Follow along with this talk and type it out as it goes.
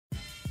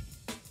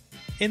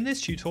In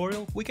this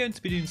tutorial, we're going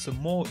to be doing some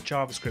more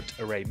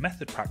JavaScript array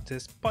method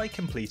practice by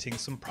completing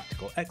some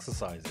practical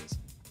exercises.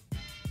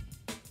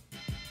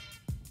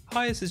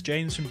 Hi, this is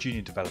James from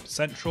Junior Developer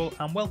Central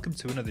and welcome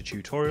to another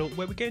tutorial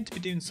where we're going to be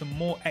doing some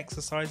more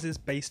exercises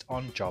based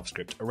on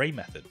JavaScript array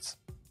methods.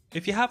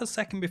 If you have a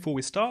second before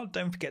we start,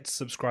 don't forget to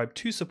subscribe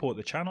to support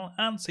the channel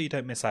and so you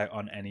don't miss out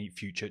on any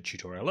future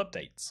tutorial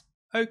updates.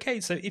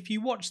 Okay, so if you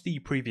watched the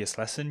previous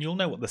lesson, you'll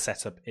know what the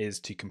setup is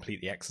to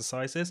complete the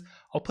exercises.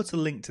 I'll put a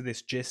link to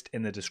this gist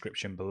in the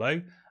description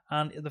below.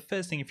 And the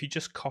first thing, if you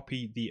just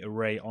copy the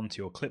array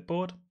onto your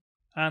clipboard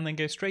and then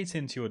go straight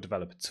into your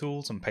developer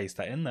tools and paste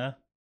that in there,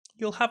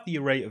 you'll have the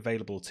array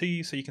available to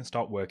you so you can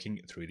start working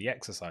through the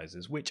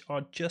exercises, which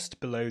are just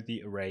below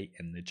the array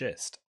in the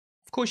gist.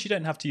 Of course, you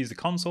don't have to use the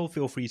console.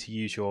 Feel free to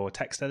use your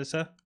text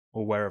editor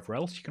or wherever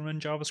else you can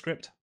run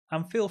JavaScript.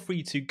 And feel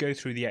free to go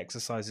through the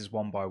exercises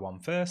one by one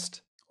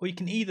first, or you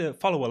can either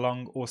follow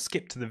along or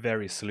skip to the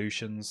various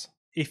solutions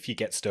if you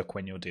get stuck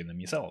when you're doing them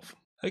yourself.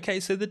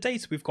 Okay, so the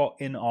data we've got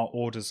in our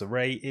orders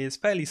array is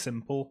fairly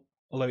simple,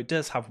 although it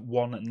does have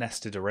one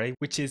nested array,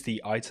 which is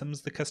the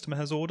items the customer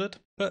has ordered.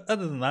 But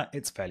other than that,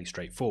 it's fairly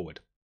straightforward.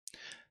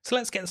 So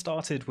let's get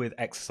started with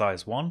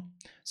exercise 1.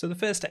 So the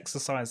first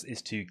exercise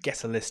is to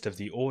get a list of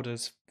the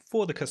orders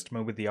for the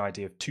customer with the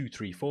ID of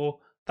 234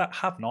 that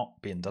have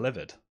not been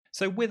delivered.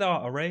 So with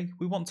our array,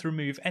 we want to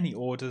remove any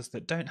orders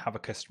that don't have a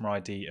customer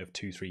ID of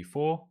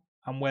 234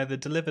 and where the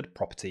delivered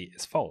property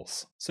is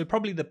false. So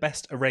probably the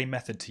best array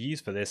method to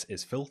use for this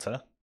is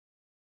filter.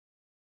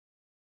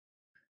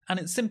 And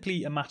it's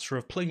simply a matter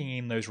of plugging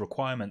in those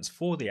requirements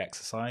for the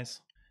exercise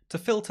to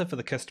filter for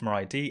the customer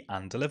ID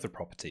and delivered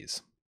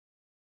properties.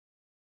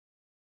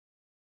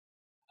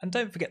 And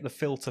don't forget the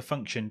filter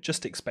function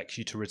just expects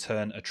you to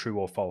return a true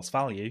or false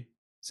value.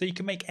 So you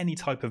can make any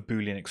type of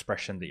Boolean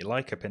expression that you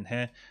like up in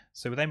here.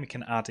 So then we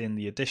can add in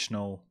the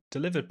additional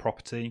delivered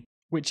property,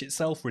 which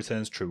itself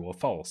returns true or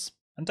false.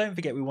 And don't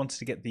forget we wanted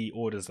to get the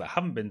orders that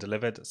haven't been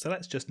delivered. So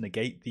let's just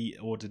negate the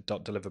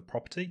ordered.delivered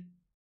property,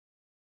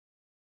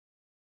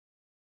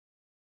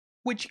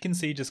 which you can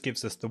see just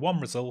gives us the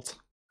one result.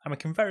 And we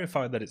can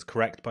verify that it's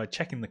correct by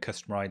checking the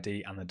customer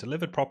ID and the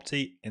delivered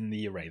property in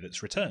the array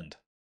that's returned.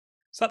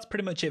 So that's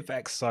pretty much it for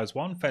exercise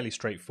 1, fairly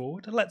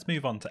straightforward. Let's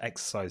move on to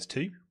exercise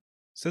 2.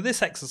 So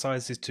this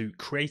exercise is to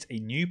create a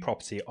new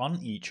property on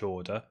each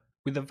order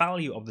with the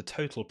value of the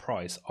total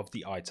price of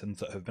the items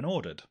that have been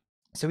ordered.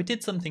 So we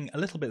did something a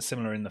little bit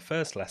similar in the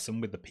first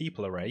lesson with the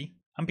people array,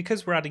 and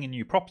because we're adding a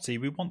new property,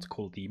 we want to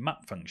call the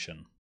map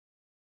function.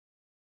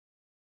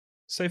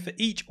 So for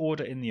each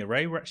order in the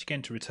array, we're actually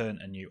going to return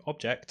a new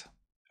object,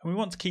 and we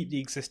want to keep the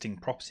existing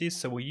properties,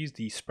 so we'll use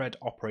the spread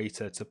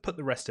operator to put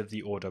the rest of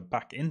the order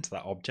back into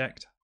that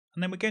object,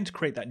 and then we're going to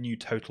create that new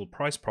total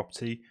price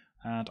property,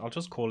 and I'll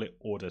just call it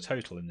order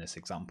total in this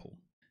example.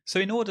 So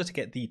in order to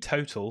get the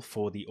total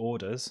for the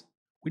orders,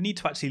 we need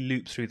to actually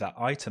loop through that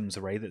items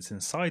array that's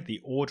inside the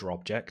order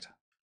object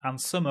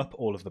and sum up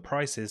all of the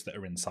prices that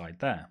are inside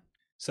there.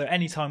 So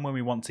anytime when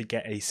we want to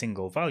get a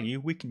single value,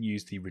 we can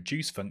use the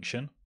reduce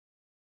function,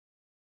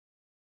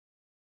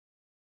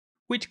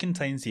 which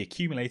contains the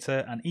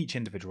accumulator and each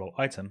individual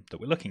item that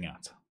we're looking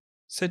at.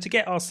 So to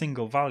get our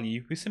single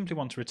value, we simply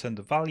want to return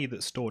the value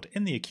that's stored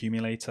in the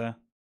accumulator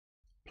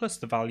plus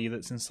the value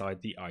that's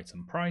inside the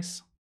item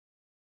price,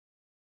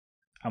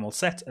 and we'll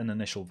set an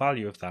initial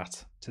value of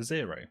that to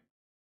 0.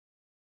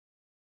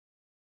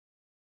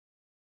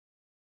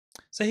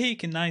 So here you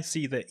can now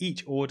see that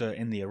each order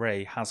in the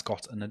array has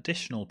got an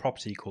additional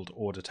property called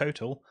order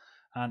total,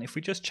 and if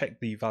we just check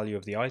the value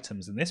of the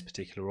items in this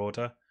particular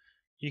order,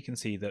 you can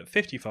see that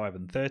 55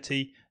 and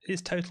 30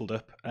 is totaled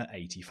up at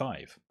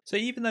 85. So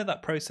even though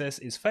that process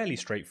is fairly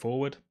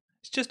straightforward,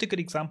 it's just a good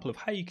example of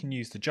how you can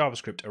use the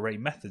JavaScript array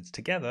methods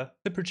together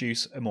to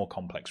produce a more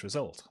complex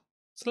result.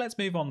 So let's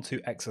move on to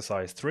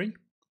exercise 3,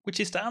 which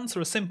is to answer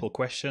a simple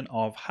question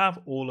of have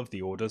all of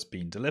the orders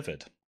been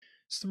delivered?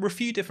 So there are a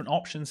few different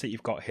options that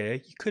you've got here.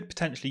 You could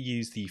potentially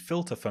use the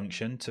filter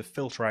function to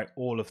filter out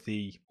all of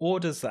the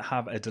orders that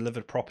have a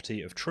delivered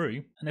property of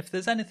true, and if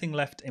there's anything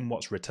left in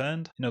what's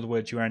returned, in other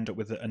words you end up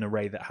with an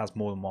array that has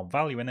more than one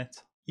value in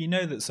it, you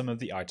know that some of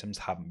the items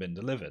haven't been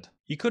delivered.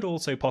 You could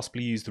also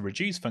possibly use the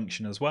reduce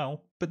function as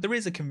well, but there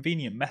is a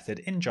convenient method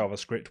in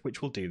JavaScript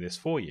which will do this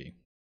for you.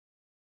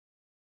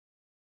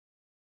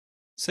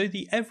 So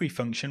the every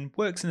function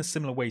works in a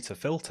similar way to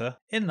filter,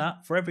 in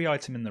that for every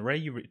item in the array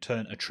you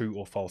return a true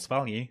or false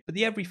value, but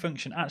the every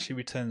function actually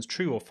returns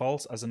true or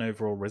false as an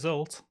overall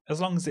result,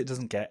 as long as it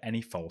doesn't get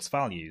any false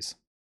values.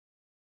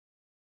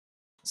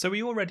 So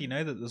we already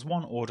know that there's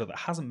one order that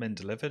hasn't been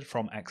delivered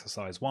from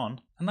exercise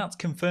 1, and that's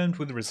confirmed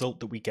with the result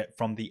that we get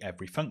from the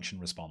every function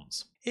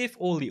response. If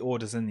all the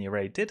orders in the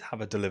array did have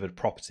a delivered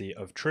property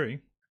of true,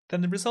 then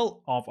the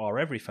result of our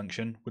every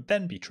function would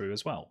then be true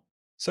as well.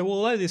 So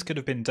although this could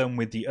have been done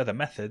with the other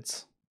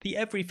methods, the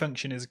every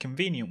function is a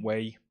convenient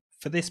way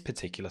for this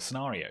particular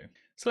scenario.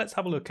 So let's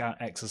have a look at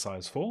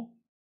exercise 4.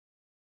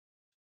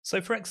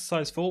 So for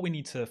exercise 4 we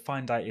need to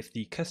find out if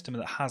the customer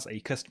that has a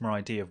customer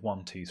ID of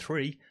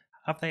 123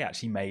 have they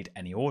actually made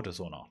any orders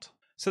or not.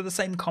 So the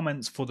same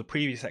comments for the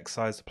previous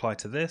exercise apply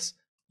to this.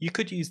 You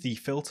could use the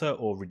filter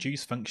or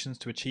reduce functions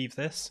to achieve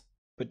this,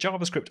 but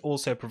JavaScript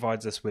also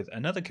provides us with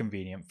another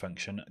convenient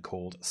function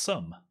called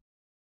sum.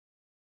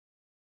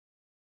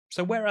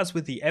 So whereas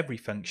with the every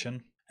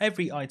function,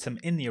 every item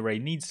in the array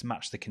needs to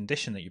match the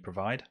condition that you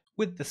provide,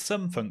 with the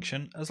sum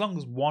function, as long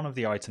as one of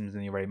the items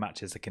in the array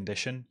matches the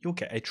condition, you'll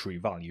get a true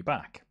value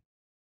back.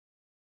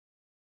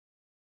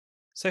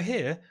 So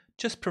here,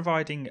 just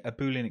providing a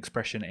Boolean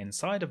expression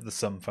inside of the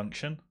sum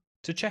function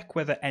to check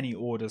whether any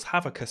orders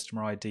have a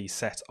customer ID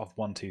set of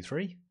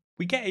 123,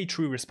 we get a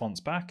true response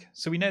back,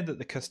 so we know that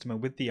the customer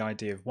with the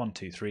ID of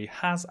 123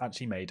 has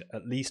actually made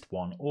at least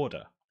one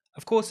order.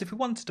 Of course, if we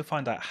wanted to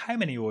find out how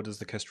many orders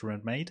the customer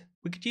had made,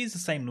 we could use the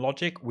same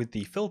logic with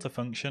the filter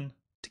function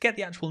to get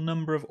the actual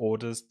number of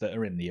orders that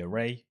are in the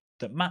array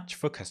that match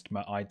for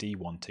customer ID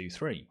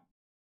 123.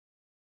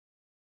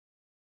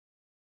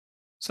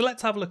 So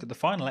let's have a look at the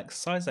final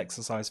exercise,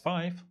 exercise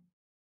 5,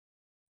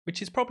 which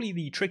is probably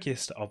the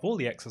trickiest of all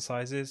the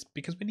exercises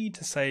because we need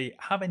to say,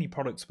 have any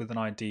products with an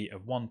ID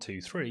of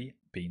 123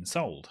 been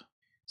sold?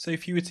 So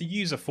if you were to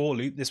use a for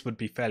loop, this would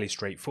be fairly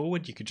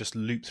straightforward. You could just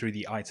loop through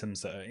the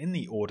items that are in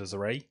the orders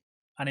array,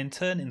 and in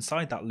turn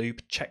inside that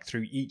loop check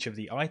through each of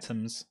the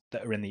items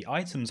that are in the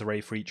items array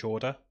for each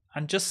order,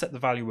 and just set the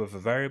value of a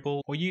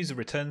variable or use a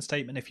return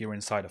statement if you're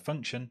inside a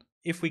function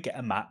if we get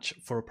a match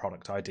for a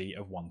product ID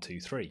of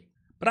 123.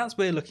 But as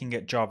we're looking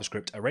at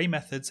JavaScript array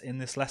methods in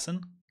this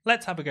lesson,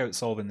 let's have a go at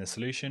solving the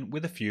solution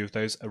with a few of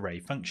those array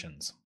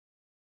functions.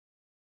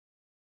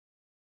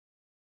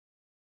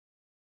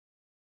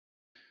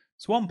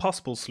 So one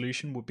possible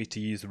solution would be to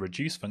use the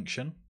reduce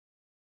function,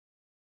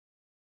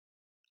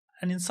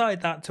 and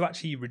inside that to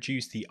actually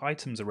reduce the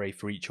items array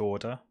for each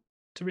order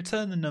to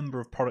return the number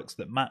of products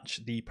that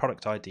match the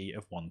product ID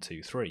of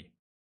 123.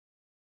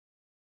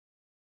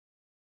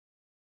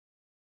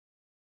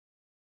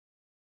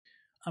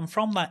 And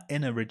from that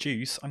inner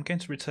reduce, I'm going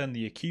to return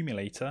the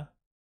accumulator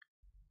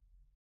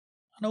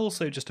and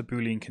also just a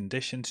Boolean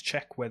condition to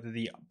check whether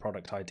the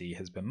product ID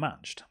has been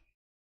matched.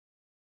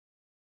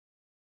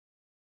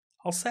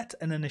 I'll set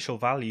an initial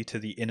value to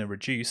the inner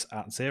reduce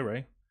at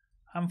 0,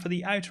 and for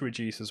the outer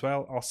reduce as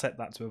well, I'll set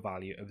that to a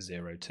value of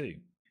 0 too.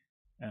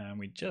 And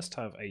we just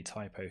have a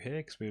typo here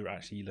because we were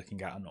actually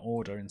looking at an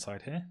order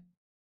inside here.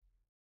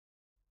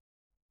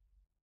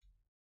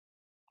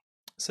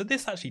 So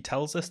this actually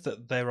tells us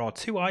that there are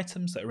two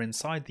items that are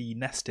inside the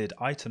nested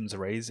items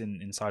arrays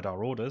inside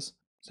our orders.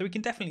 So we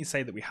can definitely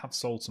say that we have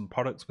sold some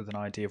products with an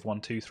ID of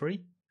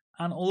 123.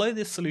 And although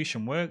this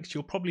solution works,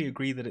 you'll probably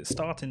agree that it's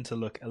starting to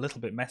look a little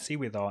bit messy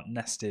with our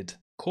nested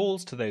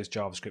calls to those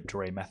JavaScript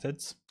array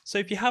methods. So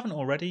if you haven't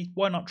already,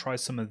 why not try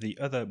some of the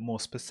other more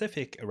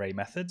specific array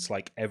methods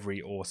like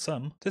every or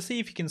sum to see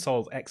if you can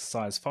solve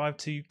exercise 5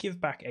 to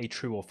give back a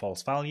true or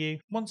false value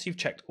once you've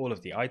checked all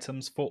of the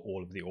items for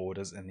all of the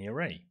orders in the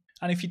array.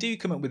 And if you do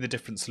come up with a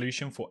different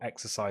solution for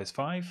exercise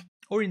 5,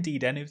 or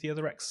indeed any of the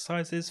other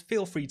exercises,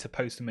 feel free to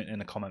post them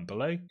in a comment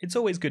below. It's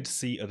always good to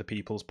see other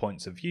people's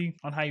points of view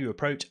on how you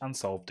approach and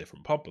solve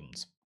different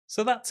problems.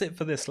 So that's it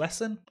for this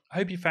lesson. I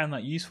hope you found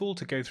that useful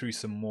to go through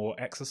some more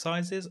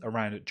exercises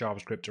around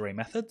JavaScript array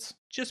methods.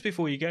 Just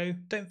before you go,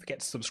 don't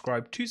forget to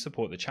subscribe to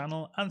support the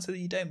channel and so that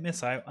you don't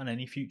miss out on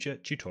any future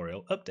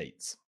tutorial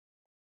updates.